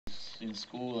in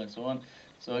school and so on.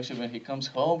 So actually, when he comes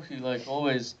home, he like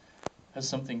always has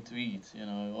something to eat. You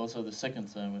know. Also, the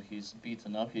second time when he's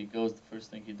beaten up, he goes. The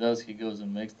first thing he does, he goes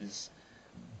and makes this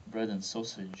bread and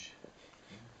sausage.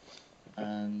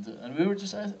 And we were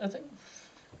just, I think,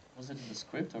 was it in the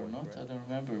script or not? I don't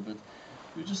remember, but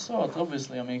we just saw it.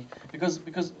 Obviously, I mean, because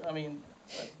I mean,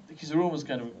 his room was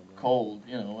kind of cold,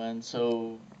 you know, and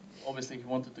so obviously he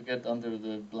wanted to get under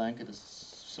the blanket as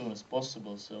soon as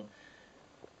possible. So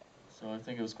I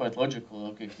think it was quite logical.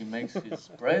 Okay, he makes his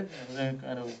bread and then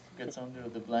kind of gets under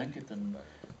the blanket and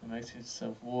makes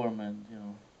himself warm and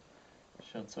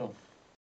shuts off.